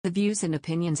The views and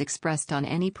opinions expressed on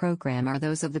any program are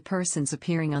those of the persons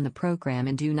appearing on the program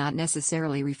and do not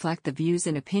necessarily reflect the views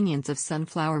and opinions of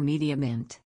Sunflower Media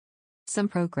Mint. Some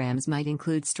programs might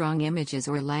include strong images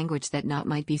or language that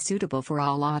might be suitable for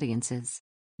all audiences.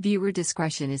 Viewer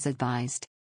discretion is advised.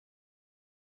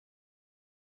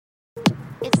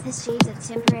 It's the shades of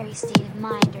temporary state of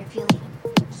mind or feeling.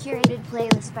 Curated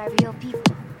playlist by real people.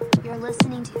 You're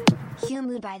listening to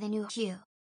Huemood by the new Hue.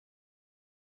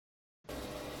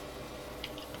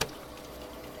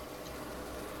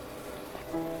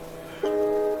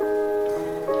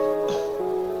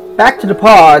 Back to the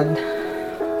pod.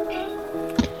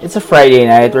 It's a Friday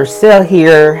night. We're still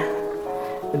here.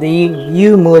 The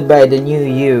Huemood by the new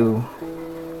you.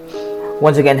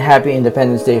 Once again, happy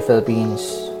Independence Day, Philippines.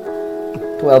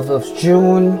 12th of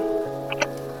June.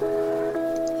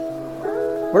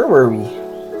 Where were we?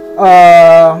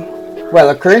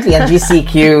 Well, currently on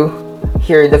GCQ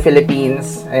here in the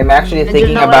Philippines. I'm actually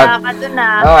thinking about.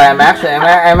 I'm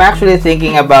actually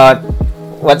thinking about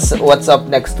what's up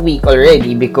next week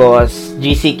already because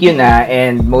GCQ na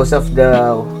and most of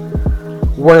the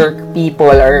work people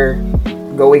are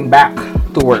going back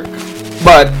to work.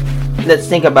 But let's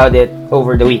think about it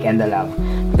over the weekend lang.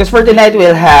 Because for tonight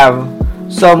we'll have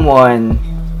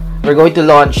we're going to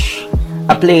launch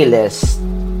a playlist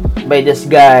by this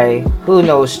guy who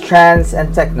knows trance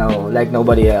and techno like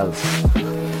nobody else.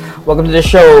 Welcome to the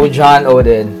show, John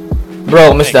Odin.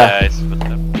 Bro, Mr. Hey guys, what's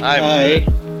up? Hi.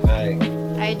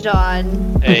 Hi, John.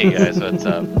 Hey guys, what's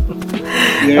up?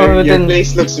 Your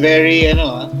place looks very,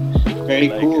 very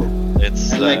cool.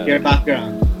 It's I like your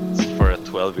background. It's for a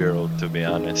 12-year-old, to be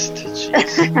honest.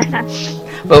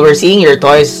 Jeez. Well, we're seeing your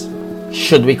toys.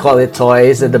 Should we call it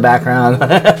toys in the background?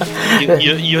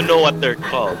 you know what they're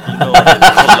called. You know what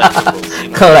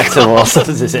they're collectibles, so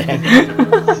to say.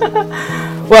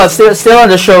 Well, still on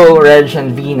the show, Reg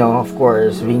and Vino, of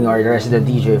course. Vino are the resident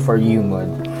DJ for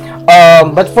Huemood.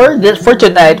 But for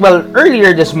tonight, well,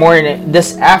 earlier this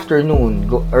afternoon,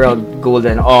 around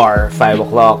golden hour, 5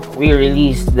 o'clock, we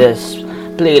released this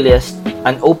playlist,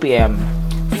 an OPM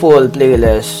full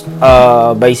playlist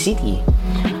by City.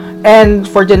 And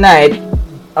for tonight,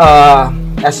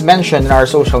 as mentioned in our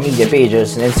social media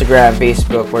pages, Instagram,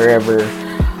 Facebook, wherever,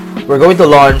 we're going to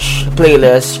launch a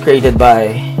playlist created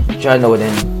by John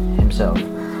Odin himself.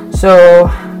 So,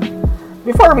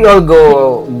 before we all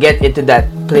get into that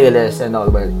playlist and all,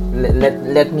 well,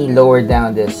 let me lower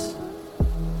down this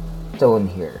tone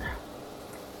here.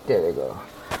 There we go.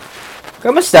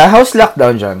 Kamusta? How's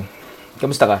lockdown, John?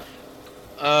 Kamusta ka?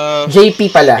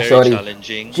 JP pala, very sorry.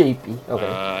 Challenging. JP, okay.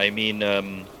 I mean,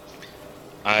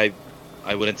 I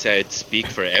wouldn't say I'd speak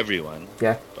for everyone.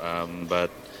 Yeah. But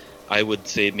I would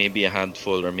say maybe a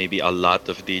handful or maybe a lot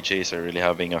of DJs are really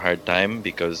having a hard time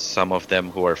because some of them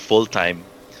who are full-time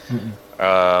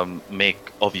make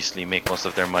most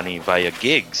of their money via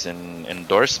gigs and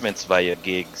endorsements via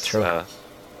gigs,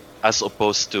 as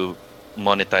opposed to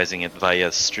monetizing it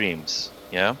via streams.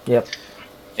 Yeah. Yep.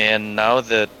 And now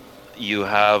that you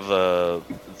have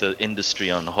the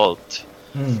industry on halt,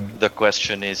 the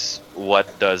question is, what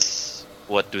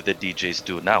do the DJs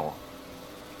do now?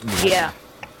 Yeah.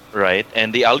 Right?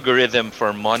 And the algorithm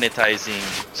for monetizing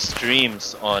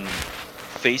streams on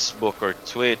Facebook or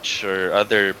Twitch or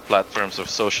other platforms of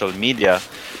social media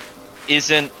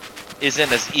isn't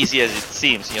as easy as it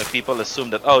seems. People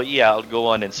assume that, I'll go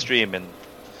on and stream and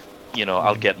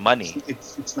I'll get money.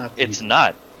 It's not. It's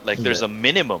not. Like there's a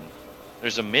minimum.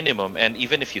 There's a minimum, and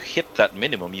even if you hit that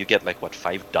minimum, you get like what,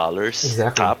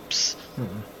 $5 tops,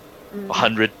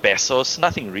 100 pesos,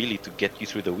 nothing really to get you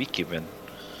through the week even.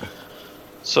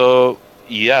 So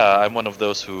yeah, I'm one of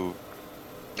those who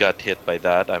got hit by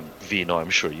that. Vino,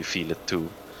 I'm sure you feel it too.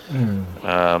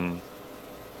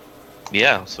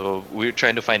 Yeah, so we're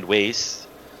trying to find ways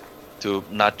to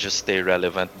not just stay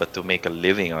relevant, but to make a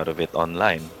living out of it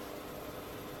online.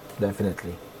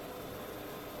 Definitely.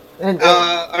 And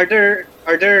are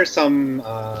there some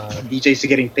DJs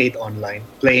getting paid online,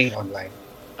 playing online?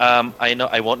 I know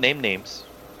I won't name names.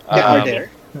 Are there?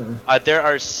 There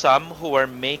are some who are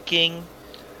making.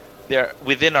 They're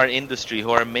within our industry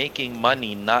who are making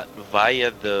money not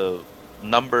via the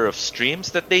number of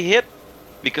streams that they hit,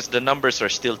 because the numbers are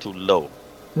still too low.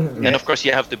 And of course,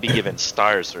 you have to be given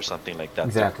stars or something like that.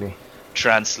 Exactly. To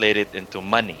translate it into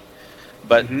money.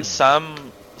 But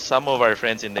some of our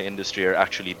friends in the industry are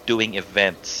actually doing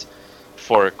events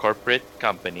for corporate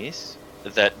companies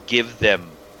that give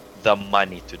them the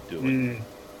money to do it.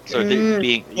 So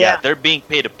they're being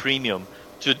paid a premium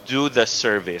to do the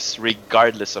service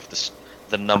regardless of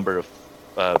the number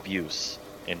of views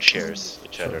and shares,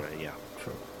 etc. Yeah.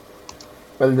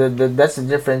 Well, that's a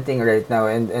different thing right now,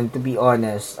 and to be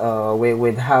honest,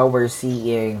 with how we're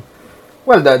seeing,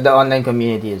 well, the online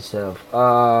community itself,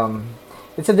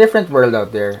 it's a different world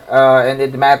out there, and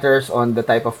it matters on the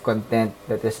type of content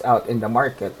that is out in the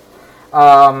market.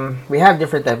 We have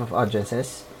different type of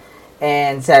audiences,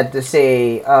 and sad to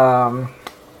say,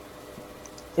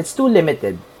 it's too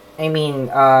limited. I mean,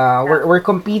 we're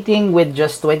competing with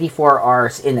just 24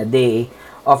 hours in a day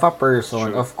of a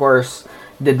person. True. Of course,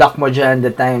 deduct mo dyan the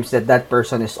times that that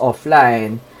person is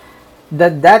offline.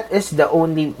 That is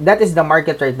the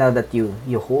market right now that you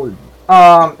hold.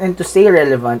 And to stay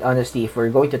relevant, honestly, if we're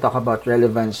going to talk about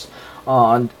relevance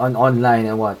on online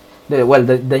and what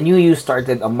the new you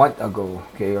started a month ago.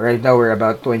 Okay, right now we're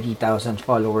about 20,000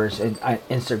 followers in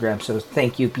Instagram. So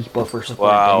thank you people for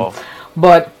supporting. Wow.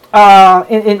 But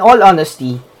in all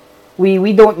honesty,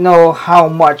 we don't know how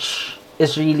much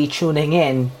is really tuning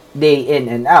in day in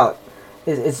and out.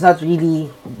 It's not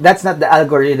really, that's not the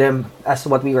algorithm as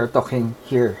what we were talking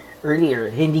here earlier.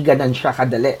 Hindi ganun siya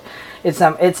kadali.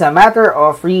 It's a matter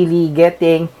of really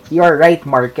getting your right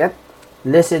market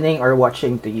listening or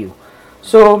watching to you.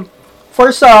 So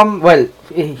for some, well,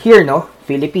 here no,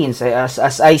 Philippines, as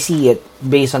I see it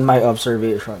based on my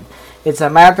observation, it's a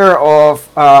matter of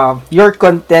your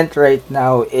content right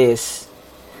now is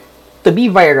to be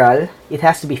viral. It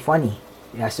has to be funny.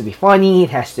 It has to be funny. It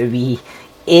has to be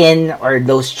in or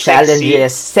those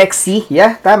challenges sexy.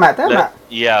 Yeah, tama.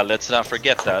 Yeah, let's not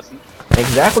forget that.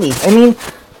 Exactly. I mean,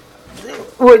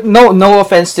 no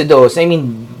offense to those. I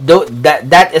mean,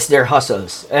 that is their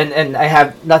hustles, and I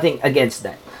have nothing against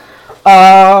that.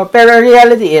 Pero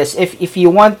reality is, if you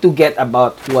want to get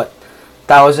about what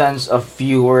thousands of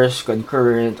viewers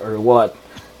concurrent or what,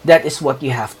 that is what you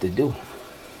have to do.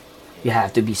 You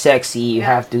have to be sexy. You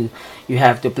have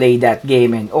to play that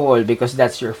game and all because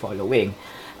that's your following.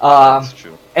 That's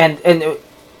true. And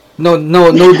no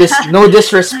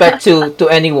disrespect to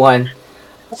anyone.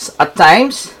 At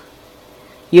times,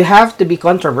 you have to be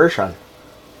controversial.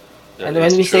 That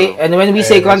is true. When we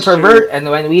say That's controvert, true.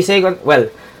 and when we say well,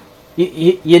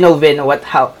 you know Vin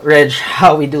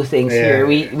how we do things here.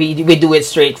 Yeah. We do it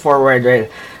straightforward, right?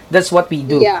 That's what we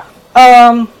do. Yeah.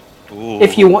 Ooh.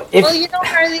 If you want, if Well,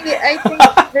 Harley,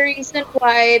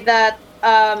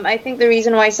 I think the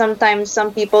reason why sometimes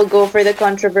some people go for the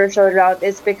controversial route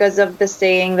is because of the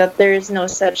saying that there is no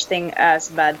such thing as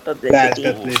bad Bad publicity.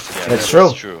 publicity. Yeah, that's that true.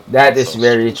 is true. That That's is also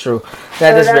very true. true.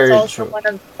 That So is that's very also true. one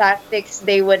of the tactics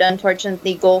they would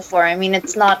unfortunately go for. I mean,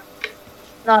 it's not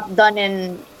done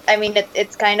in. I mean,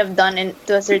 it's kind of done in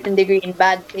to a certain degree in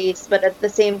bad taste, but at the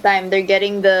same time, they're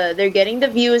getting the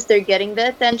views, they're getting the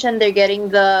attention, they're getting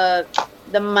the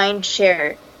mind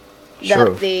share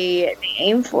True. that they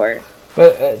aim for.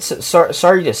 Well,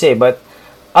 sorry to say, but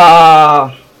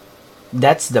uh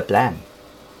that's the plan.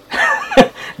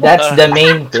 That's the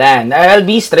main plan. I'll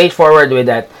be straightforward with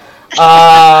that.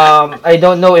 I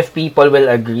don't know if people will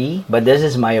agree, but this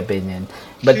is my opinion.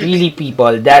 But really,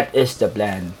 people, that is the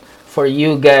plan. For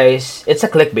you guys, it's a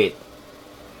clickbait.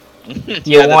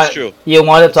 Yeah, that's true. You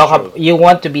want to That's talk true. you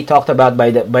want to be talked about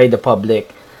by the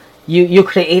public. You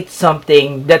create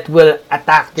something that will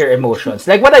attack their emotions.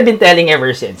 Like what I've been telling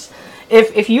ever since.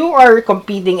 If you are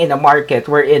competing in a market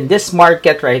wherein this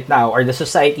market right now or the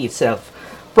society itself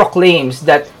proclaims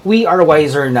that we are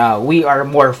wiser now, we are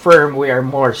more firm, we are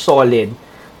more solid,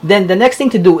 then the next thing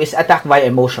to do is attack via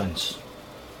emotions.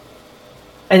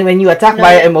 And when you attack No,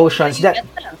 via that's how emotions, you that get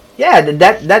them. yeah,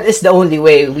 that is the only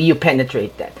way you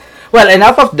penetrate that. Well,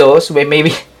 enough of those. We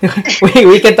maybe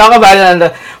we can talk about it on the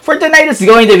for tonight. It's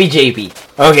going to be JP.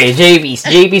 Okay,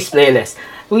 JP's playlist.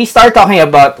 We start talking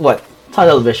about what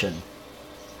tunnel vision.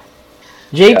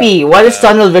 Yeah. JP, what is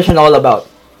Um, tunnel vision all about?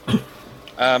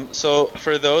 so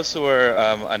for those who are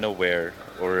unaware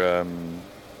or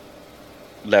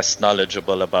less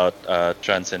knowledgeable about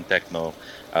trance and techno,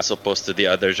 as opposed to the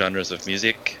other genres of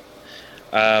music,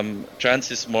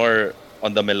 trance is more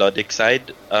on the melodic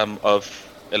side of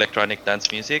electronic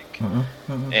dance music,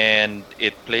 and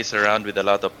it plays around with a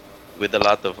lot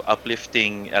of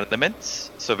uplifting elements.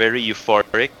 So very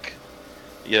euphoric,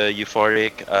 yeah,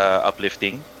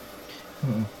 uplifting,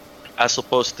 as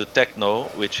opposed to techno,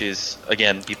 which is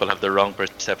again people have the wrong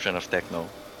perception of techno.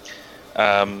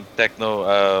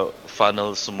 Techno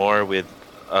funnels more with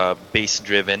bass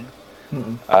driven.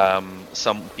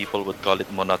 Some people would call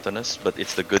it monotonous, but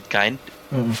it's the good kind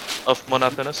of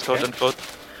monotonous, quote unquote.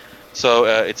 So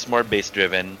it's more bass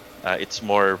driven.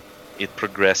 It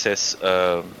progresses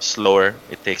slower.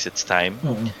 It takes its time,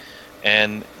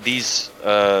 and these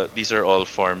are all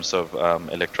forms of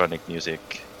electronic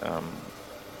music.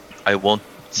 I won't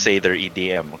say they're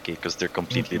EDM, okay, because they're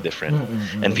completely different,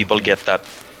 and Okay.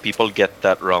 people get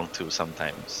that wrong too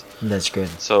sometimes. That's good.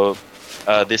 So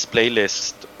this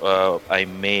playlist I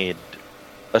made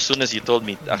as soon as you told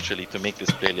me actually to make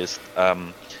this playlist.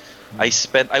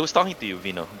 I was talking to you,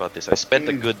 Vino, about this. I spent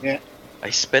a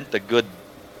good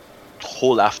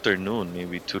whole afternoon,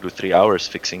 maybe 2 to 3 hours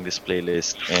fixing this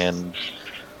playlist, and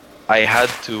I had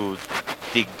to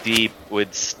dig deep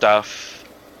with stuff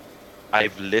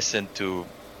I've listened to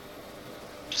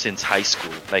since high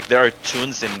school. Like there are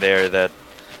tunes in there that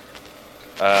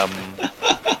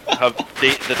that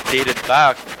dated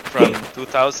back from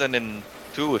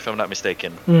 2002, if I'm not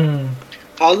mistaken.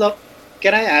 How long?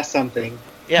 Can I ask something?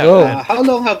 Yeah. Go. How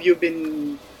long have you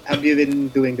been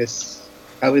doing this?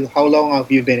 How long have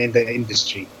you been in the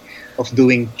industry of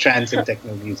doing trance and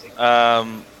techno music?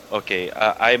 Okay.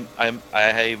 I've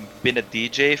been a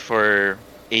DJ for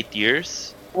 8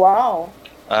 years. Wow.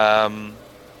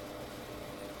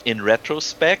 In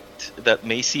retrospect, that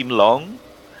may seem long,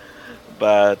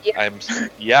 but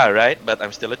Yeah. right. But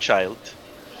I'm still a child.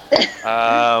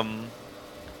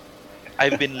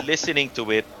 I've been listening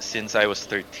to it since I was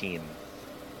 13.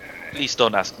 Please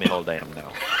don't ask me how old I am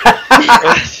now.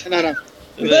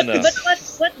 No. But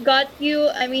what got you?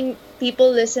 I mean, people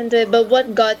listen to it, but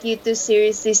what got you to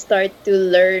seriously start to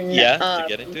learn? To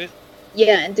get into it.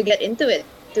 Yeah, and to get into it,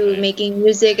 to making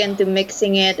music and to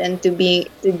mixing it and to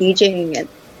DJing it.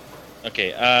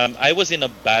 Okay. I was in a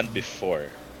band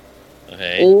before.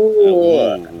 Okay.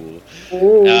 Ooh.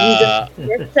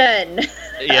 Listen.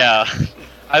 Yeah.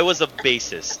 I was a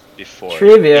bassist before.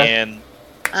 Trivia. And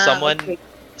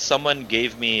someone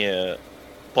gave me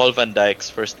Paul Van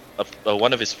Dyke's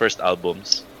one of his first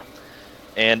albums,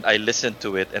 and I listened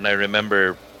to it, and I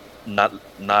remember not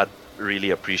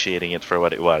really appreciating it for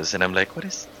what it was, and I'm like, what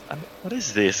is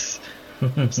this?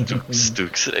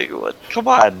 Stooks, like, what? Come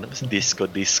on, it's disco.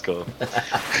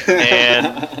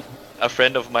 And a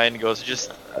friend of mine goes,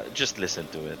 just listen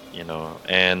to it,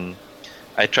 and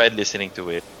I tried listening to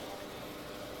it,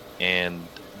 and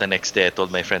the next day I told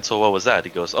my friend, so what was that? He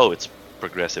goes, oh, it's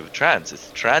progressive trance.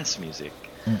 It's trance music.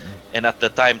 And at the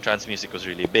time, trance music was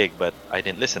really big, but I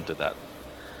didn't listen to that.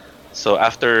 So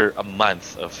after a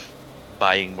month of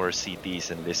buying more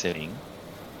CDs and listening,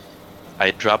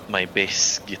 I dropped my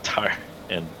bass guitar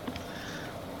and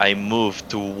I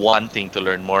moved to wanting to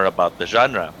learn more about the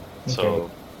genre. So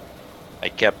I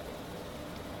kept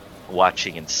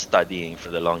watching and studying for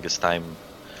the longest time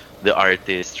the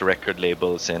artists, record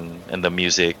labels, and the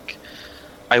music.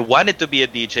 I wanted to be a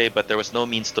DJ, but there was no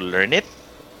means to learn it.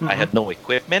 I had no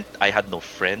equipment. I had no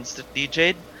friends that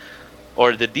DJ'd.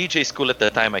 Or the DJ school at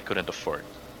the time I couldn't afford.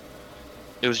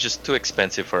 It was just too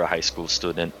expensive for a high school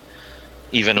student.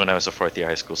 Even when I was a fourth year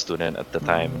high school student at the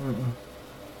time.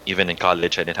 Even in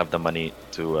college, I didn't have the money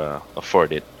to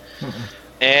afford it.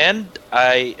 And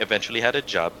I eventually had a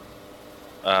job.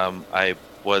 I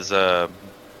was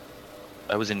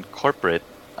in corporate.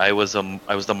 I was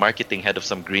the marketing head of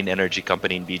some green energy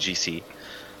company in BGC.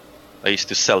 I used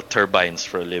to sell turbines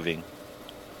for a living.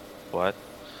 What?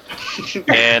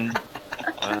 And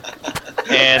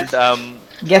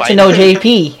Get to know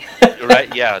JP. Right?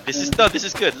 Yeah. This is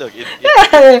good. Look,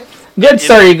 good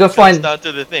story. Good comes fun. down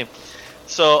to the thing.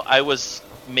 So I was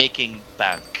making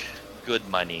bank, good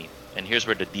money, and here's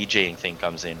where the DJing thing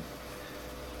comes in.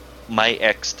 My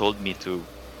ex told me to,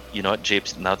 you know what,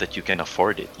 Japes, now that you can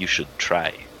afford it, you should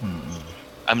try.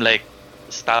 I'm like,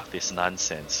 stop this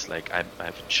nonsense. Like, I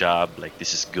have a job. Like,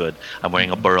 this is good. I'm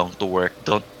wearing a barong to work.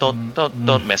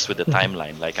 Don't mess with the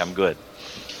timeline. Like, I'm good.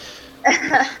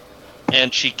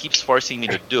 And she keeps forcing me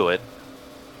to do it,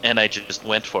 and I just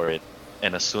went for it.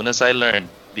 And as soon as I learned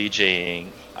DJing,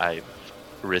 I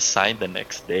resigned the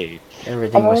next day.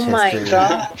 Everything was my history.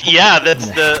 god. Yeah, that's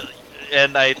the.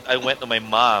 And I went to my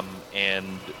mom and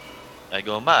I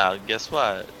go, Ma, guess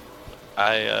what?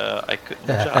 I quit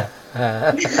my job.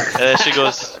 And then she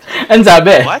goes, Ang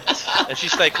sabi. what? And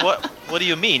she's like, what do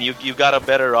you mean? You got a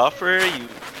better offer?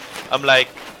 I'm like,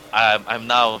 I'm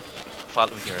now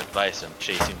following your advice. I'm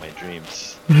chasing my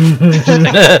dreams.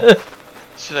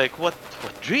 She's like, what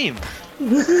dream?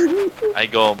 I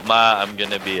go, Ma, I'm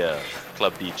gonna be a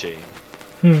club DJ.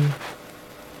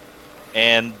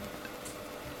 And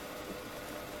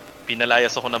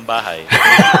pinalayas ako ng bahay.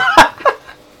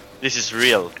 This is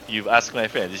real. You've asked my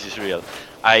friend. This is real.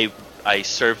 I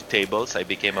served tables. I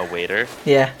became a waiter.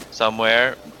 Yeah.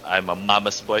 Somewhere. I'm a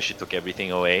mama's boy. She took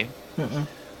everything away.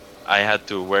 I had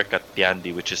to work at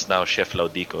Tiandi, which is now Chef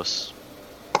Laudicos.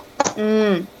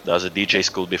 That was a DJ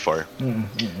school before.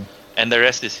 And the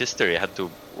rest is history. I had to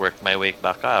work my way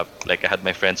back up. Like, I had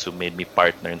my friends who made me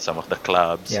partner in some of the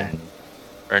clubs and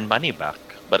earn money back.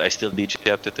 But I still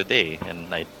DJ up to today,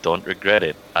 and I don't regret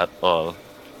it at all.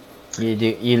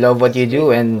 You love what you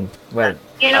do, and well,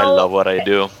 You I know, love what I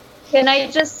do. can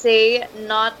I just say,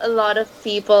 not a lot of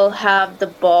people have the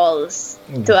balls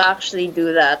to actually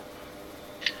do that,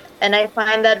 and I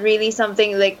find that really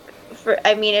something like.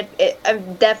 I mean,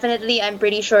 I'm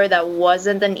pretty sure that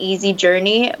wasn't an easy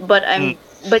journey, but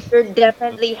but you're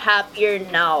definitely happier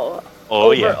now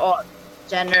Oh yeah. overall,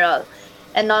 general.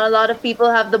 And not a lot of people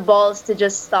have the balls to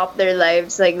just stop their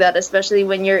lives like that, especially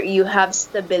when you have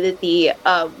stability,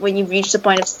 when you've reached the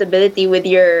point of stability with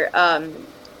your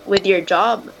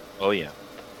job. Oh yeah.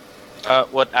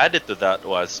 What added to that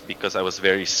was because I was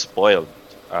very spoiled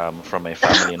from my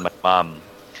family and my mom.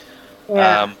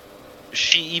 Yeah.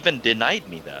 She even denied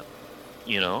me that.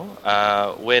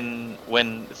 When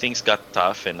things got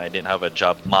tough and I didn't have a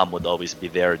job, mom would always be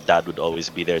there, dad would always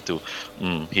be there to,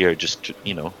 here, just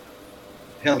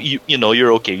Help.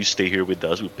 you're okay. You stay here with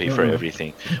us. We'll pay for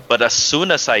everything. But as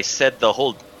soon as I said the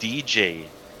whole DJ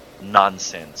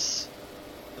nonsense,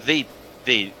 they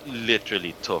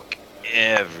literally took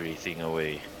everything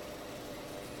away.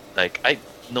 Like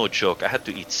no joke. I had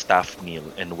to eat staff meal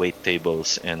and wait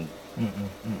tables, and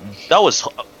that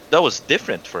was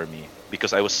different for me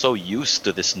because I was so used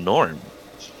to this norm,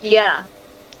 Yeah.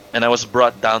 and I was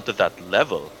brought down to that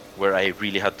level where I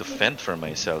really had to fend for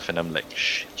myself, and I'm like,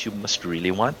 shit, you must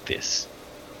really want this.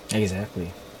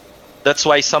 exactly. That's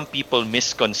why some people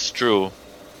misconstrue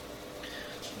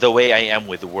the way I am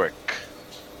with work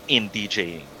in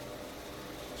DJing.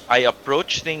 I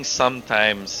approach things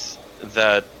sometimes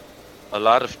that a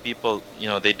lot of people,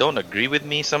 they don't agree with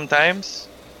me sometimes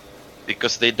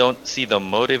because they don't see the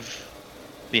motive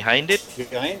behind it.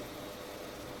 Behind?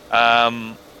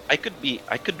 I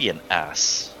could be an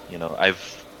ass.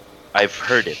 I've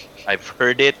heard it. I've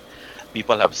heard it.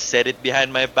 People have said it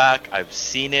behind my back. I've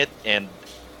seen it, and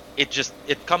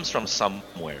it comes from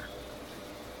somewhere.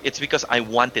 It's because I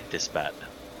want it this bad.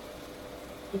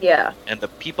 Yeah. And the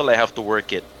people I have to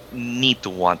work it need to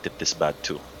want it this bad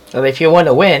too. Well, if you want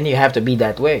to win, you have to be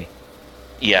that way.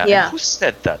 Yeah. Yeah. And who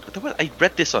said that? Well, I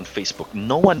read this on Facebook.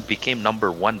 No one became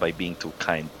number one by being too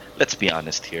kind. Let's be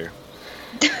honest here.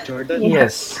 Jordan?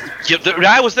 Yes.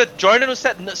 Was that Jordan who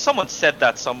said? No, someone said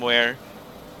that somewhere.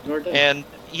 Jordan? And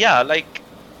yeah, like,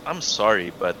 I'm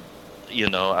sorry, but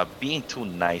being too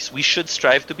nice. We should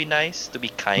strive to be nice, to be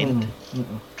kind.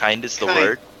 Kind is the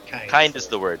word. Kind is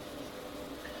the word.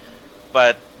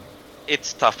 But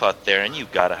it's tough out there, and you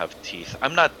gotta have teeth.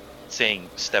 I'm not saying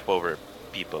step over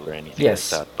people or anything like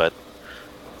that, but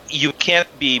you can't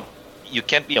be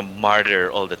a martyr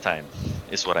all the time.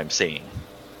 Is what I'm saying.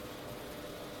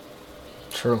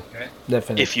 True. Okay.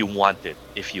 Definitely. If you want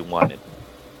it.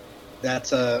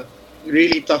 That's a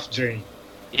really tough journey.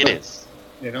 It is.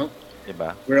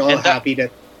 Diba? We're all And that- happy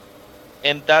that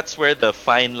And that's where the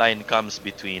fine line comes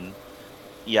between,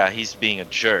 he's being a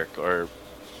jerk, or,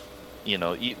 you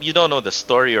don't know the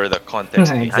story or the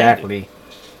context behind it. exactly.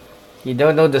 You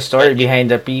don't know the story behind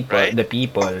the people,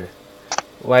 Right.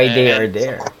 why they are And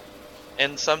there.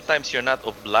 And sometimes you're not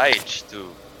obliged to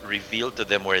reveal to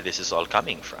them where this is all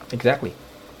coming from. Exactly.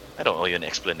 I don't owe you an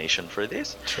explanation for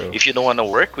this. True. If you don't want to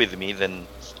work with me, then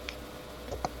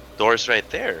door's right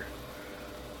there.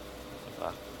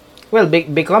 Well,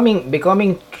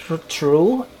 becoming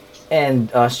true and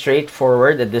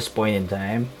straightforward at this point in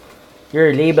time,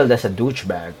 you're labeled as a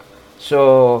douchebag.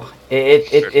 So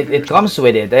it comes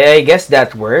with it. I guess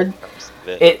that word,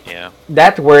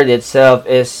 that word itself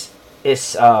is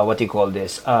what do you call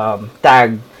this?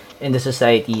 Tagged in the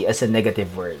society as a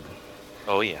negative word.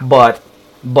 Oh yeah.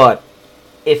 But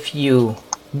if you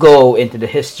go into the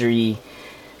history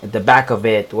at the back of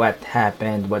it, what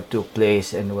happened, what took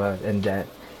place, and that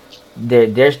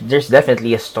there's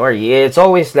definitely a story. It's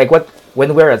always like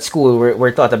when we're at school,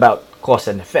 we're taught about cause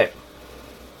and effect.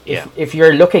 Yeah. If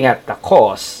you're looking at the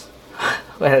cause,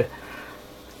 well,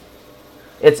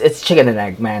 it's chicken and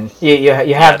egg, man. You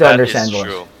have to understand that is both.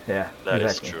 true. Yeah, That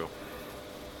is exactly. true.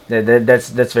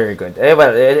 That's very good.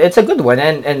 Well, it's a good one,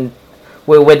 and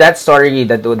with that story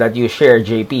that you share,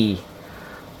 JP.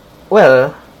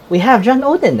 Well, we have John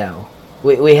Odin now.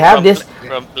 We have this.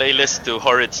 From playlist to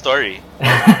horrid story.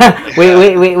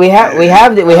 we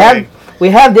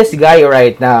have this guy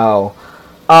right now.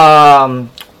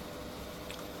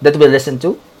 That we listen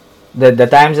to, the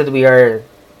times that we are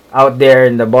out there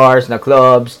in the bars, in the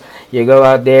clubs, you go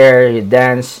out there, you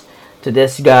dance to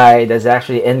this guy that's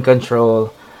actually in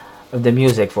control of the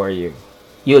music for you.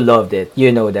 You loved it,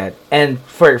 you know that. And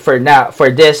for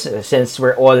this, since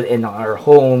we're all in our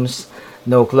homes,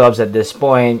 no clubs at this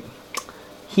point,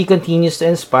 he continues to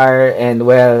inspire, and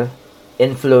well,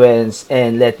 influence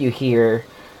and let you hear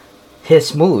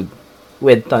his mood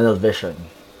with Tunnel Vision.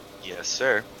 Yes,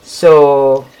 sir.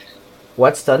 So,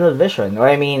 what's Tunnel Vision? Or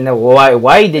I mean,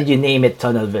 why did you name it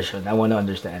Tunnel Vision? I want to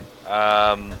understand.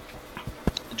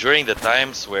 During the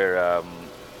times where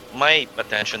my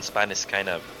attention span is kind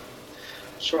of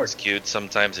Short. skewed,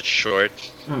 sometimes it's short.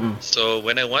 Mm-mm. So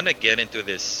when I want to get into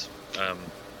this,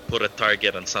 put a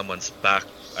target on someone's back,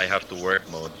 I have to work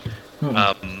mode.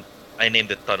 Mm-mm. I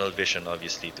named it Tunnel Vision,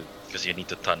 obviously, because you need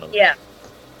to tunnel. Yeah.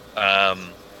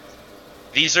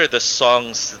 These are the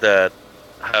songs that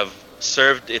have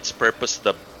served its purpose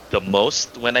the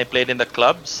most when I played in the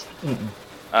clubs. Mm-mm.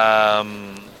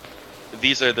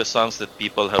 These are the songs that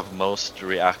people have most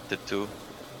reacted to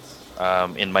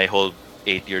in my whole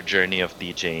 8-year journey of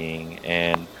DJing,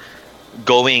 and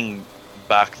going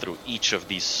back through each of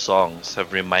these songs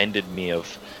have reminded me of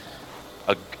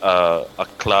a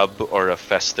club or a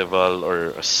festival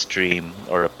or a stream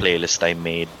or a playlist I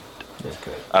made. That's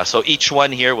good. So each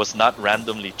one here was not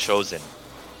randomly chosen.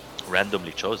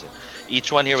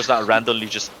 Each one here was not randomly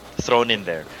just thrown in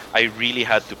there. I really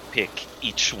had to pick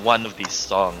each one of these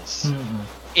songs. Mm-mm.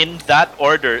 In that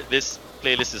order. This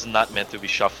playlist is not meant to be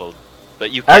shuffled,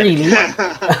 but you Ah, can. really?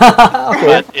 Okay.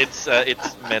 But it's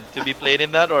meant to be played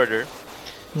in that order.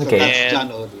 So Okay. that's And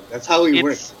John Odin. That's how he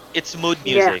works. It's mood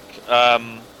Yeah. music.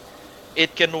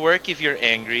 It can work if you're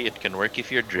angry. It can work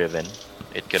if you're driven.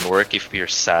 It can work if you're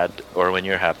sad or when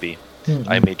you're happy. Mm-mm.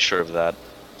 I made sure of that.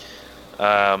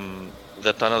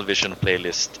 The Tunnel Vision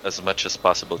playlist, as much as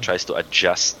possible, tries to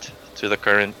adjust to the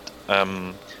current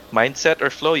mindset or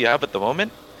flow you have at the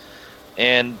moment.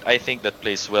 And I think that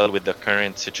plays well with the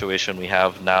current situation we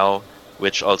have now,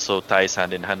 which also ties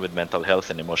hand in hand with mental health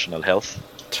and emotional health.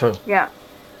 True. Yeah.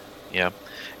 Yeah.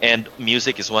 And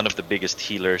music is one of the biggest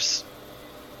healers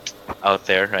out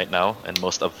there right now and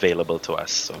most available to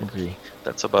us. So Agree.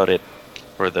 that's about it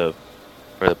for the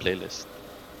playlist.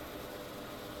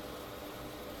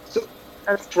 So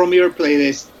from your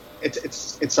playlist,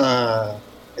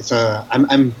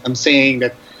 I'm saying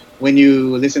that when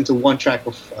you listen to one track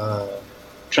of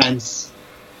trance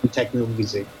and techno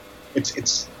music,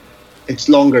 it's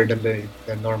longer than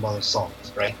the normal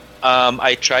songs, right?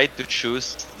 I tried to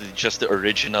choose just the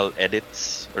original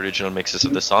mixes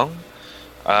of the song,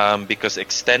 because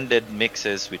extended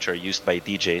mixes, which are used by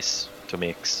DJs to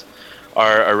mix,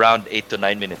 are around 8 to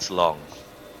 9 minutes long.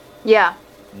 Yeah.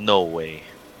 No way.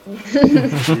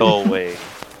 No way.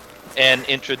 And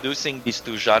introducing these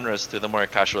two genres to the more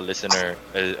casual listener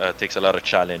takes a lot of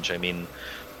challenge. I mean,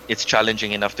 it's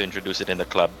challenging enough to introduce it in the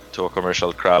club to a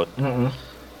commercial crowd. Mm-mm.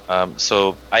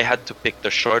 So I had to pick the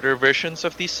shorter versions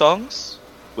of these songs,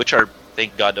 which are,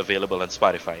 thank God, available on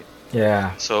Spotify.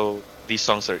 Yeah. So these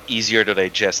songs are easier to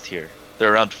digest here.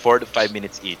 They're around 4 to 5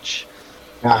 minutes each.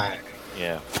 Ah,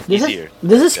 Yeah, This easier.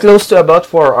 is Yeah. close to about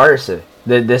 4 hours.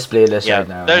 This playlist Yeah, right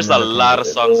now. there's a I'm looking lot at of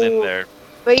it. songs in there.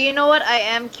 But you know what? I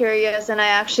am curious, and I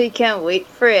actually can't wait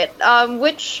for it.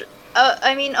 Amongst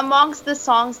the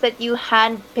songs that you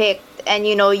handpicked and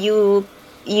you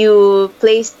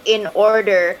placed in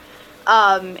order,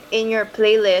 in your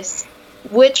playlist,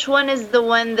 which one is the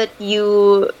one that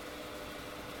you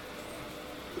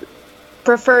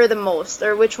prefer the most,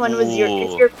 or which one is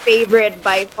Ooh. your favorite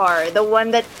by far? The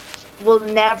one that will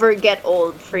never get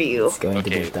old for you. It's going to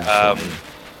Okay, be tough. for me.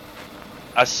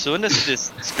 As soon as this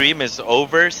stream is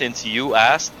over, since you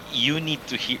asked, you need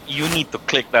to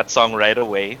click that song right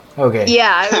away. Okay. Yeah,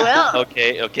 I will.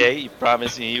 Okay, you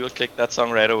promise me you will click that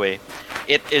song right away.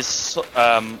 It is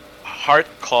Heart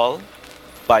Call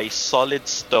by Solid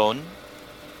Stone.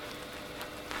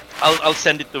 I'll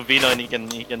send it to Vino and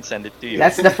he can send it to you.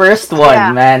 That's the first one,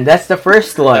 Yeah. man. That's the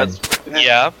first one.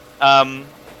 Yeah.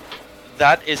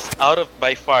 That is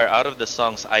by far out of the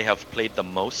songs I have played the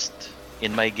most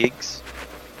in my gigs.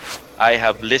 I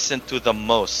have listened to the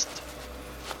most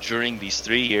during these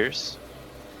 3 years.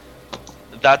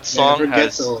 That song never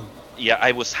gets has. old. Yeah,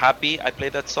 I was happy I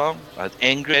played that song. I was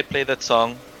angry I played that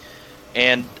song.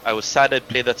 And I was sad I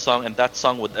played that song, and that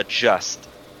song would adjust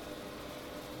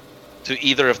to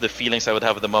either of the feelings I would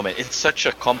have at the moment. It's such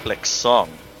a complex song.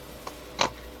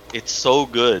 It's so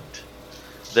good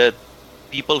that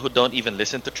people who don't even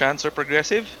listen to trance or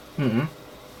progressive, Mm-hmm.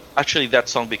 actually that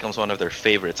song becomes one of their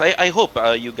favorites. I hope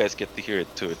you guys get to hear it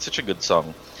too. It's such a good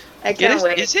song. I can't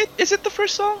wait. Is it the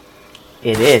first song?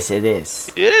 It is. It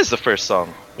is. It is the first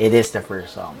song. It is the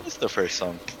first song. It's the first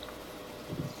song.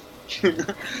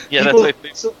 Yeah, that's why.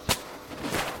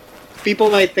 People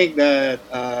might think that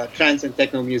trance and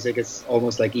techno music is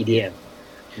almost like EDM,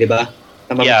 diba?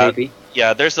 Tama ba, Yeah. JP?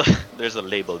 Yeah, there's a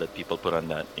label that people put on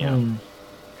that. Yeah. Mm.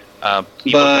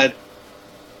 People But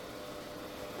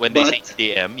when they say But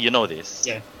EDM, you know this.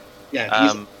 yeah,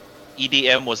 yeah.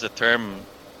 EDM was a term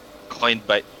coined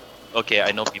by. Okay,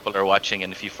 I know people are watching, and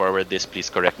if you forward this,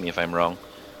 please correct me if I'm wrong,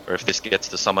 or if this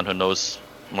gets to someone who knows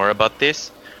more about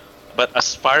this. But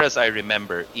as far as I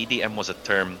remember, EDM was a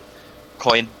term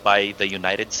coined by the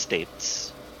United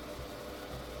States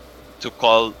to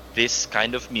call this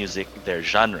kind of music, their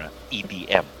genre,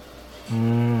 EDM.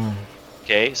 Mm.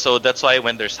 Okay, so that's why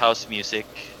when there's house music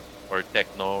or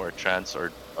techno or trance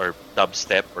or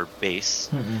dubstep or bass,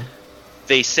 Mm-mm.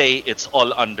 they say it's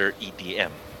all under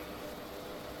EDM,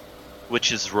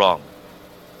 which is wrong,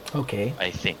 Okay.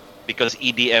 I think, because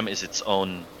EDM is its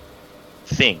own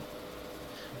thing.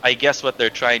 I guess what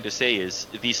they're trying to say is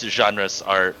these genres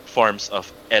are forms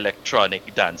of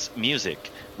electronic dance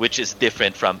music, which is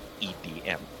different from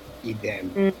EDM.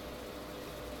 EDM.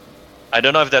 I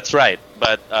don't know if that's right,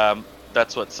 but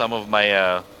that's what some of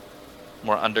my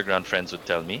more underground friends would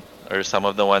tell me, or some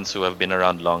of the ones who have been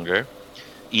around longer.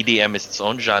 EDM is its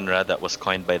own genre that was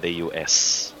coined by the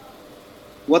US.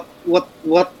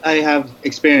 What I have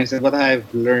experienced and what I've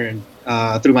learned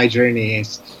through my journey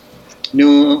is,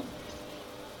 no,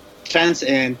 trance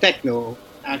and techno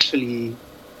actually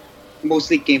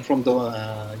mostly came from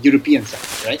the European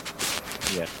side, right?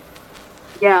 Yeah.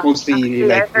 Yeah. Mostly Actually,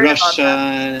 like I heard about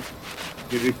that.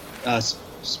 Russia,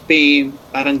 Spain,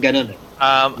 parang ganun.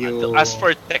 As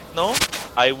for techno,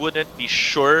 I wouldn't be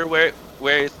sure where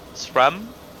it's from,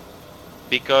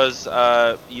 because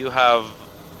you have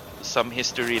some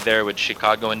history there with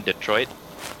Chicago and Detroit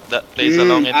that plays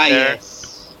along in there.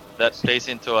 Yes. That plays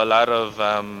into a lot of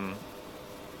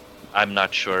I'm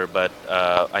not sure, but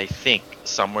I think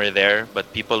somewhere there.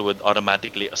 But people would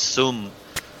automatically assume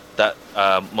that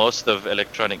most of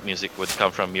electronic music would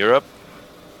come from Europe,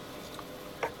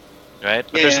 right?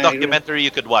 But there's a documentary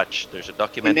you could watch. There's a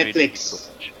documentary that you could Netflix.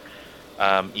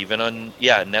 watch. Even on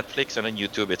Netflix and on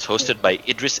YouTube. It's hosted by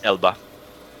Idris Elba.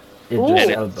 Idris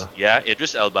And Elba.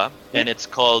 Idris Elba, and it's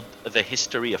called The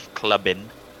History of Clubbin'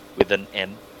 with an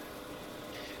N.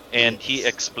 And he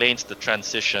explains the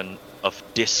transition of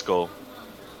disco.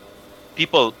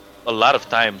 People, a lot of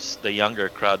times, the younger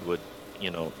crowd would,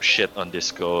 shit on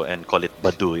disco and call it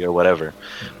badui or whatever.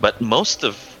 But most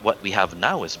of what we have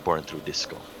now is born through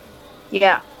disco.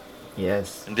 Yeah.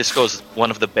 Yes. And disco is one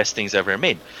of the best things ever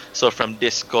made. So from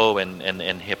disco and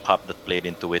hip hop that played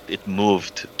into it, it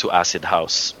moved to acid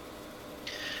house.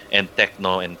 And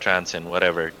techno and trance and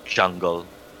whatever, jungle,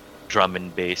 drum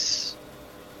and bass,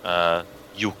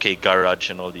 UK garage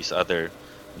and all these other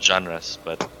genres.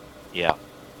 But yeah,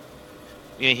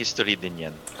 yung history din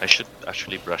yan. I should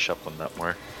actually brush up on that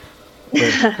more.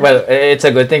 Well, it's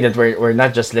a good thing that we're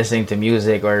not just listening to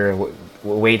music or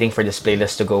waiting for this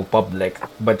playlist to go public,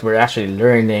 but we're actually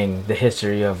learning the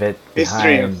history of it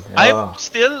behind. I'm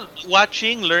still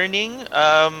watching, learning.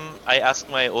 I asked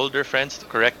my older friends to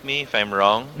correct me if I'm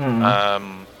wrong.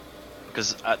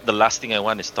 Because the last thing I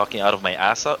want is talking out of my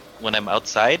ass when I'm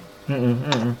outside.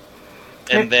 And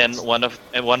then one of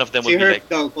them would be like,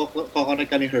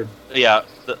 Herb. yeah,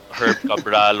 the Herb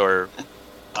Cabral or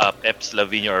Peps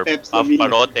Lavigne or Peps Lavigne.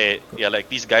 Parote. Yeah, like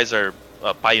these guys are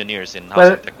pioneers in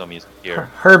house and techno music here.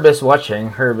 Herb is watching.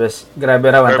 Herb is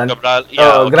grabe raw. Herb Cabral,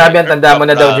 yeah. Oh, grabe ang tanda mo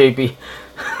na daw, JP.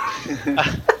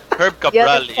 Herb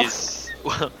Cabral is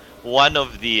one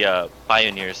of the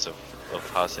pioneers of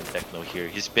house and techno here.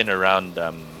 He's been around,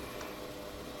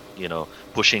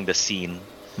 pushing the scene,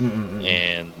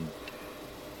 and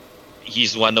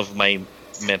he's one of my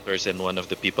mentors and one of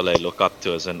the people I look up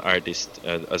to as an artist,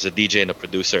 as a DJ and a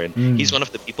producer. And he's one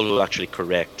of the people who actually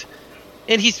correct.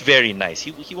 And he's very nice.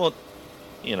 He won't,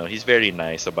 he's very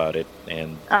nice about it.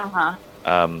 And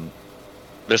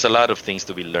there's a lot of things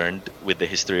to be learned with the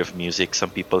history of music. Some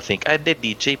people think, the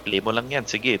DJ, play mo lang yan.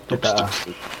 Sige, tuks, tuks,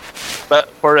 tuks. But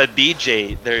for a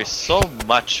DJ, there is so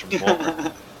much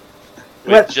more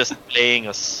with just playing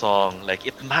a song. Like,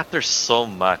 it matters so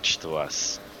much to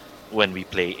us when we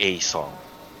play a song.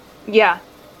 Yeah.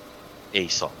 A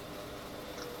song.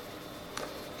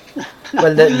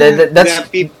 Well,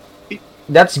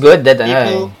 that's good.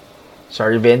 That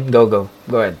sorry, Vin. Go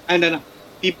ahead. No.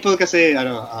 People kasi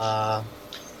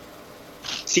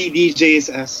see DJs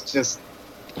as just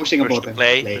pushing a button.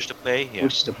 Push to play. Yeah.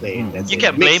 Push to play. You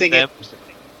can't blame them.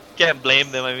 Can't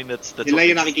blame them. I mean, that's Yun lang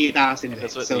yung nakikita kasi nila.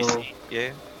 That's what we see.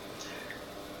 Yeah.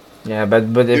 Yeah, but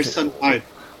if there's an art.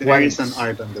 There is an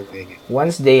art on the way.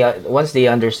 Once they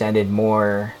understand it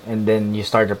more, and then you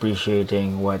start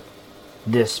appreciating what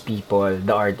these people,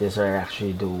 the artists, are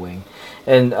actually doing.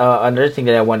 And another thing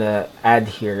that I want to add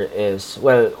here is,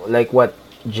 well, like what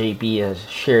JP has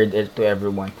shared it to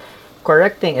everyone,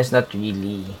 correcting is not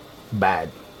really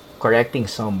bad. correcting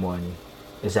someone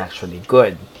is actually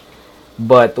good.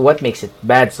 But what makes it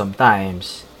bad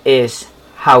sometimes is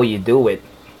how you do it.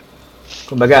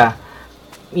 Kumbaga,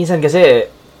 minsan kasi,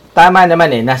 tama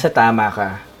naman nasa tama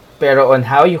ka. Pero on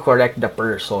how you correct the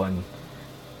person,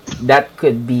 that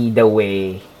could be the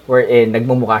way wherein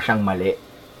nagmumukha siyang mali.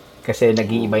 Kasi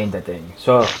nag-iiba yung dating.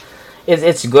 So,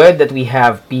 it's good that we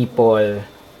have people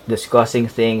discussing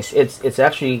things. It's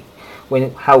actually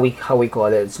how we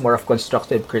call it. It's more of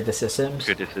constructive criticisms.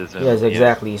 Criticism. Yes,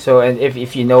 exactly. So, and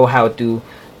if you know how to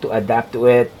adapt to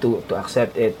it, to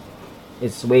accept it,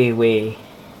 it's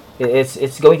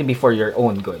it's going to be for your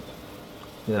own good.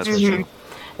 That's for sure.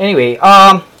 Anyway,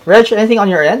 Reg, anything on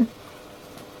your end?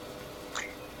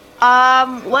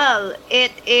 Well,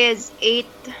 it is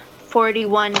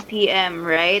 8:41 p.m.,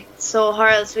 right? So,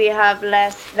 Harls, we have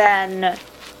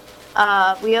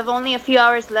we have only a few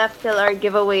hours left till our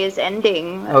giveaway is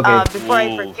ending. Okay. Before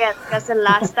I forget, kasi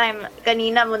last time,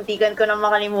 kanina, muntikan ko na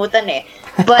makalimutan eh.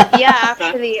 But yeah,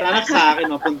 actually... Sana sa akin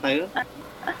mapunta yun.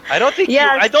 I don't think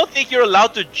Yes. I don't think you're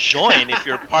allowed to join if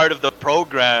you're part of the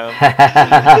program.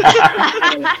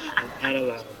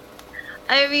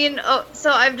 I mean, so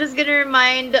I'm just gonna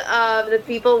remind the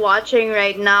people watching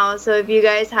right now. So if you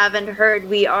guys haven't heard,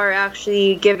 we are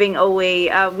actually giving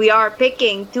away. We are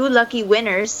picking 2 lucky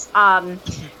winners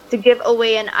to give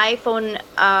away an iPhone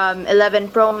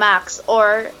 11 Pro Max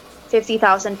or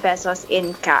 50,000 pesos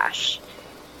in cash.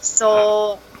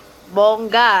 So,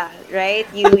 bongga, right?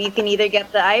 You can either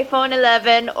get the iPhone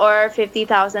 11 or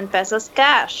 50,000 pesos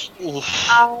cash.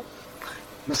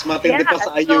 Mas matindi pa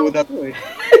sa ayuda to eh.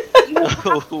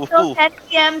 Until 10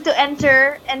 p.m. to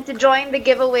enter and to join the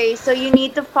giveaway. So you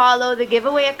need to follow the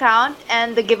giveaway account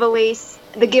and the giveaway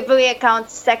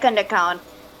account's second account.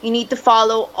 You need to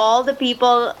follow all the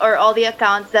people or all the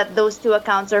accounts that those 2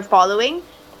 accounts are following.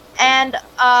 And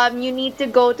you need to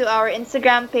go to our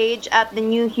Instagram page at the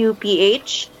new Hugh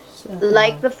PH.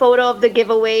 Like the photo of the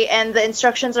giveaway, and the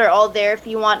instructions are all there if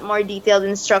you want more detailed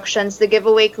instructions. The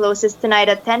giveaway closes tonight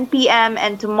at 10 p.m.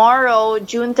 and tomorrow,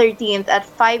 June 13th at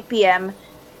 5 p.m.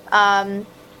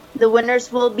 The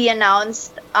winners will be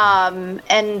announced,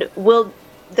 and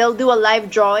they'll do a live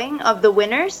drawing of the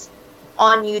winners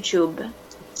on YouTube.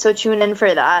 So tune in for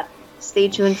that. Stay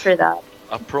tuned for that.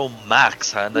 A Pro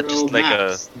Max, huh? Not just like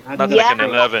not Yeah. like an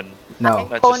 11. No.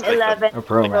 Not iPhone just like 11 a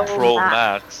Pro Max. Pro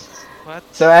Max. What?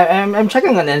 So I'm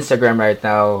checking on Instagram right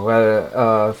now.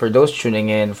 Well, for those tuning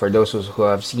in, for those who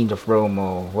have seen the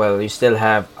promo, well, you still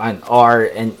have an hour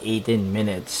and 18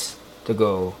 minutes to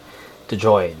go to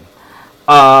join.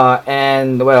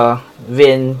 And well,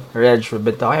 Vin, Reg, we've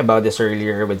been talking about this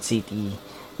earlier with CT.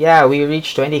 Yeah, we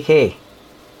reached 20K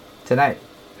tonight.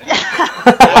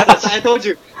 I told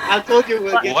you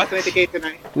we'll get What? 20K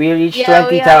tonight. We reached Yeah,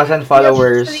 20,000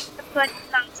 followers. We have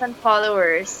 20,000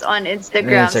 followers on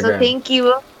Instagram. So Instagram. thank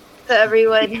you to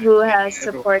everyone who has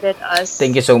supported us.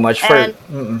 Thank you so much for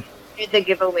And the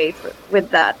giveaway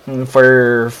with that.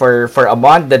 for a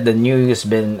month that the news has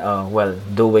been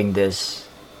doing this,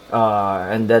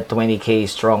 and that 20K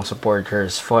strong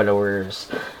supporters, followers.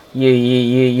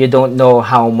 You don't know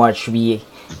how much we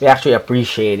actually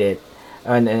appreciate it,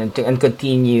 and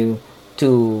continue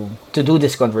to do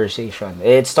this conversation.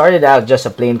 It started out just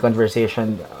a plain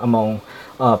conversation among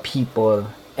people,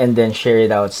 and then share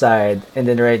it outside, and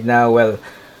then right now, well,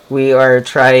 we are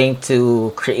trying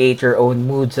to create your own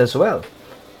moods as well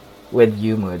with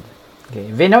Huemood.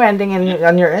 Okay, Vino, ending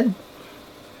on your end?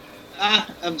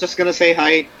 I'm just gonna say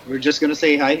hi. We're just gonna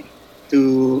say hi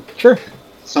to Sure.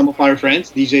 some of our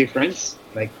friends, DJ friends,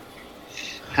 like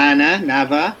Hannah,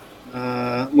 Nava,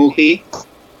 Muki,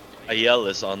 Ayel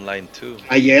is online too.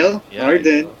 Ayel, Yeah,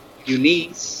 Arden, Ayel.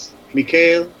 Eunice,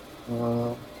 Mikhail,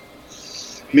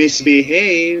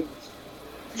 Misbehave,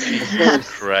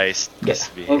 Christ,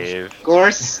 misbehave. of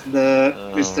course, the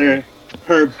Mr.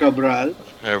 Herb Cabral.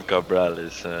 Herb Cabral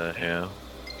is here.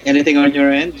 Anything on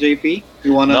your end, JP?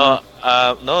 You wanna?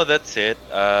 No, that's it.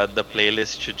 The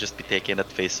playlist should just be taken at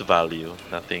face value.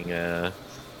 Nothing.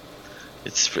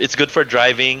 It's good for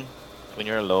driving when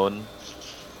you're alone.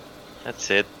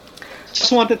 That's it.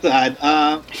 Just wanted to add.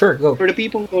 Sure, go. For the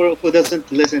people who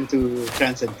doesn't listen to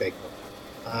trance and techno,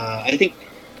 I think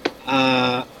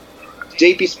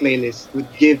JP's playlist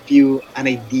would give you an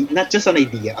idea, not just an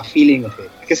idea, a feeling of it.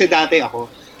 Kasi dati ako,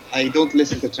 I don't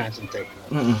listen to trance and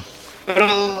techno.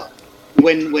 Pero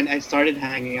when I started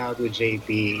hanging out with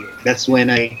JP, that's when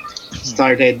I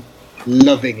started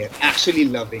loving it. Actually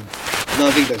loving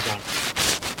the genre.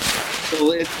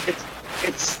 So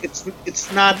it's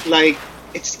not like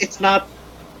it's not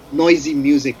noisy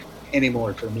music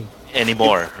anymore for me.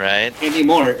 Right?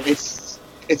 Anymore. It's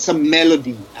it's a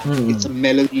melody. It's a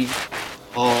melody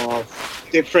of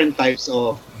different types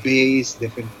of bass,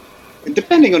 different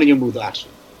depending on your mood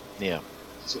actually. Yeah.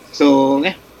 So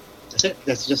yeah, that's it.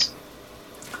 That's just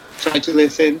try to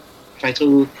listen.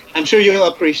 I'm sure you'll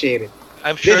appreciate it.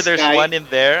 I'm sure This there's guy- one in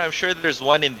there. I'm sure there's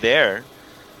one in there.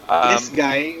 This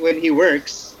guy, when he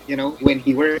works, he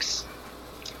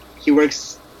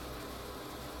works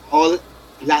all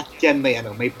lahat yan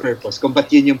may purpose. Kung ba't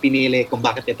yun yung pinili, kung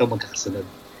bakit ito magkakasunod.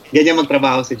 Ganyan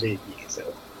magtrabaho si JP. So,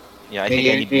 Yeah,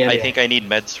 Yeah. I think I need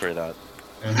meds for that.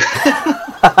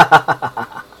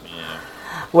 Yeah.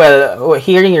 Well,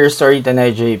 hearing your story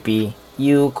tonight, JP,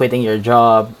 you quitting your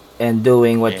job and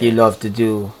doing what you love to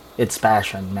do, it's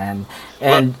passion, man.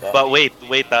 And But wait,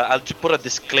 I'll just put a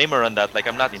disclaimer on that. Like,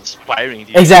 I'm not inspiring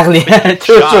you. exactly, Quit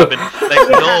your true. job and, like,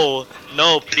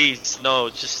 no, please, no,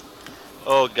 just,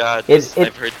 oh God,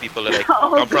 I've heard people like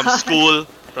come from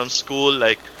school,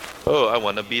 like, oh, I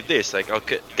want to be this. Like,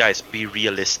 okay, guys, be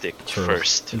realistic True.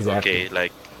 first, Exactly. okay?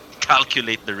 Like,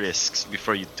 calculate the risks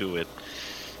before you do it.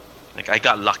 Like, I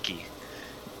got lucky.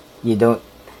 You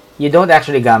don't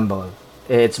actually gamble.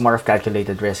 It's more of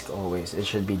calculated risk always. It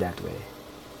should be that way.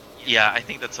 Yeah, I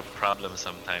think that's a problem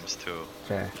sometimes too.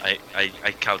 Fair.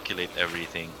 I calculate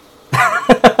everything.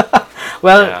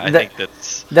 Well, Yeah, I think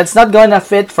that's not gonna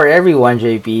fit for everyone,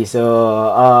 JP.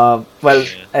 So, well,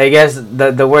 Yeah. I guess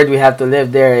the word we have to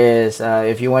live there is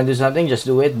if you want to do something, just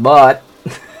do it. But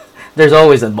there's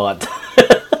always a but.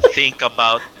 think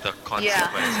about the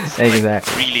consequences. Exactly. Like,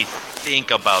 really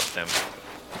think about them,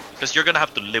 because you're gonna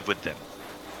have to live with them.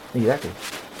 Exactly.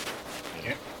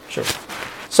 Yeah. Sure.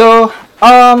 So,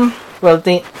 well,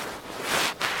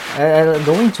 I'm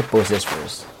going to post this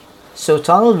first. So,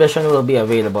 Tunnel Vision will be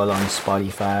available on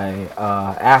Spotify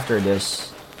after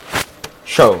this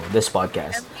show, this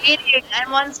podcast. I'm waiting.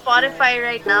 I'm on Spotify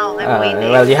right now. I'm waiting.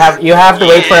 Well, you have to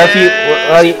wait for a few.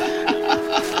 Well,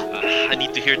 I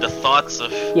need to hear the thoughts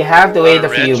of you have to wait a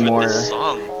Reg few with more. this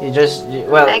song. I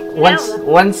can't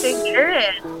once figure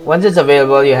it. once it's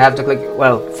available, you have to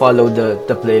follow the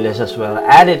playlist as well.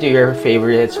 Add it to your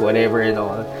favorites, whatever and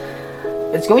all.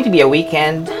 It's going to be a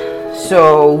weekend,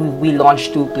 so we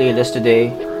launched 2 playlists today.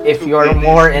 If you're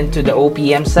more into the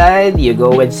OPM side, you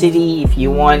go with City. If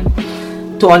you want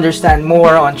to understand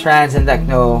more on trance and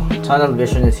techno, Tunnel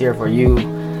Vision is here for you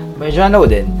by John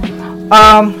Odin.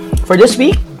 For this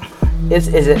week,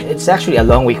 it's actually a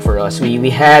long week for us. We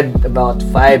had about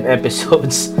 5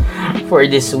 episodes for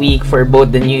this week for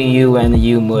both the New You and the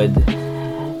Huemood.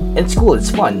 It's cool.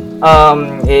 It's fun.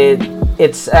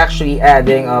 It's actually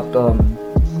adding up.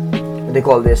 What they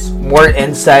call this? More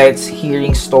insights,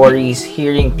 hearing stories,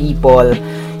 hearing people,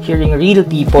 hearing real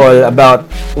people about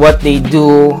what they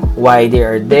do, why they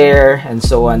are there, and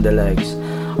so on the likes.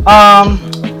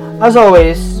 As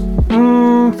always,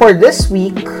 for this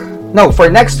week, no, for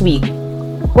next week,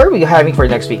 what are we having for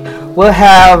next week? We'll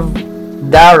have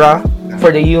Dara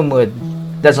for the Huemood.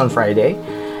 That's on Friday.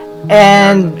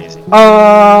 And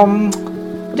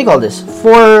what do you call this?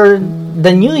 For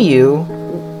the New You,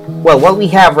 well, what we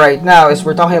have right now is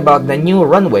we're talking about the new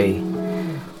runway.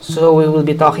 So we will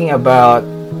be talking about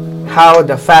how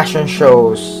the fashion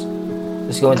shows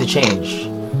is going to change.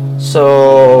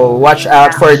 So watch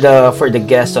out for the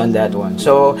guests on that one.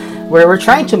 So we're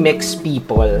trying to mix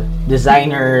people,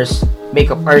 designers,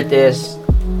 makeup artists,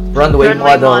 runway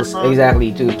models,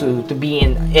 exactly, to be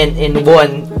in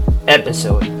one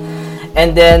episode.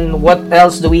 And then what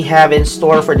else do we have in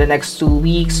store for the next 2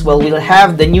 weeks? Well, we'll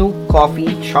have the new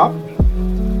coffee shop.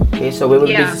 Okay, so we will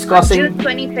be discussing June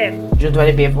 25th. June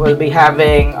 25th. We'll be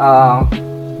having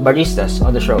baristas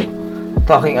on the show,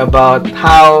 talking about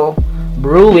how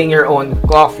brewing your own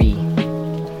coffee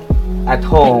at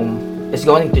home is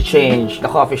going to change the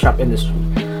coffee shop industry.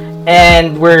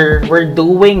 And we're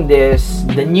doing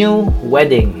the new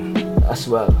wedding as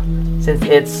well. Since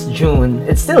it's June,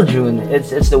 it's still June.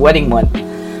 It's the wedding month.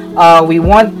 We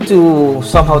want to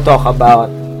somehow talk about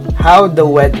how the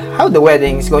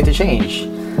wedding is going to change.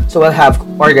 So we'll have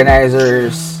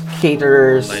organizers,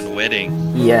 caterers. Online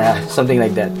wedding. Yeah, something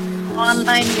like that.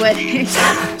 Online wedding.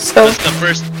 So The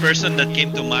first person that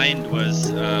came to mind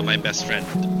was my best friend,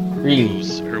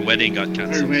 really, her wedding got Her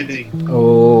cancelled. wedding.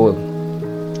 oh,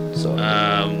 so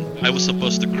I was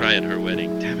supposed to cry at her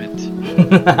wedding. Damn it!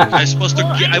 I was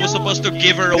supposed to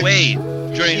give her away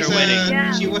during her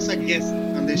wedding. She was a guest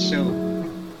on this show.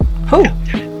 who?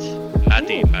 Damn it!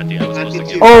 Patty, I was supposed to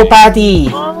give. Oh, her away. Patty.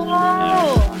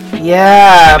 Oh.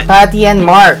 Yeah, Patty and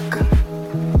Mark.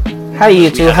 Hi,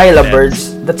 you two. had Hi, a bet.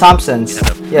 lovebirds. The Thompsons. We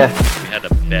had a Yeah. We had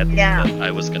a bet Yeah. that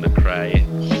I was gonna cry.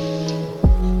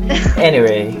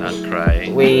 Anyway, Not cry.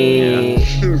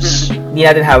 Di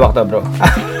natin hawak to, bro.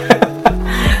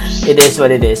 It is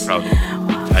what it is. Probably.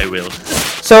 I will.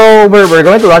 So we're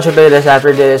going to launch a playlist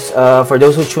after this. For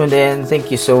those who tuned in,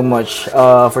 thank you so much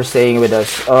for staying with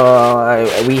us.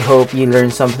 We hope you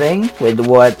learned something with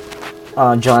what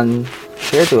John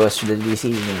shared to us this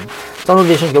evening. Tunnel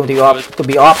Vision is going to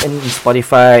be up in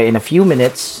Spotify in a few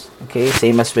minutes. Okay,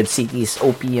 same as with CT's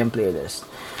OPM playlist.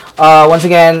 Once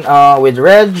again, with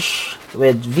Reg,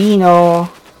 with Vino.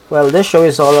 Well, this show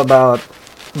is all about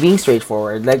being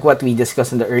straightforward, like what we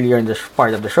discussed earlier in the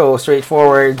part of the show.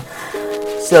 Straightforward,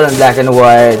 still in black and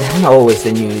white, and always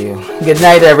the new you. Good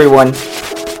night, everyone.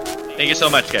 Thank you so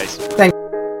much, guys. Thank